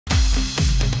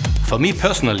For me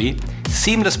personally,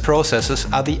 seamless processes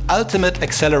are the ultimate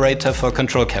accelerator for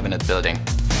control cabinet building.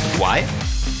 Why?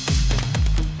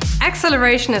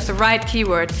 Acceleration is the right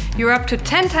keyword. You're up to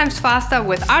 10 times faster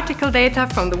with article data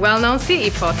from the well-known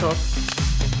CE portals.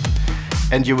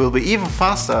 And you will be even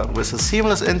faster with the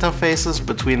seamless interfaces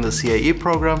between the CAE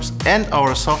programs and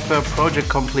our software Project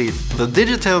Complete. The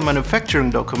digital manufacturing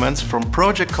documents from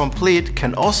Project Complete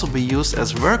can also be used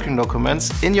as working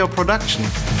documents in your production.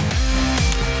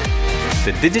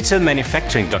 The digital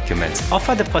manufacturing documents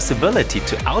offer the possibility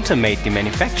to automate the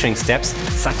manufacturing steps,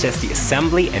 such as the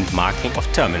assembly and marking of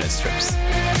terminal strips.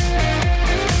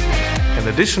 In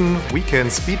addition, we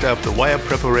can speed up the wire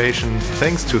preparation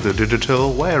thanks to the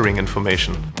digital wiring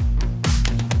information.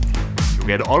 You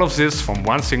get all of this from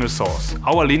one single source.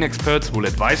 Our lean experts will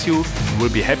advise you and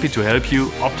will be happy to help you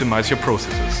optimize your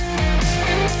processes.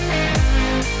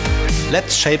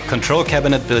 Let's shape control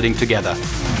cabinet building together,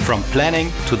 from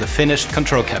planning to the finished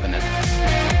control cabinet.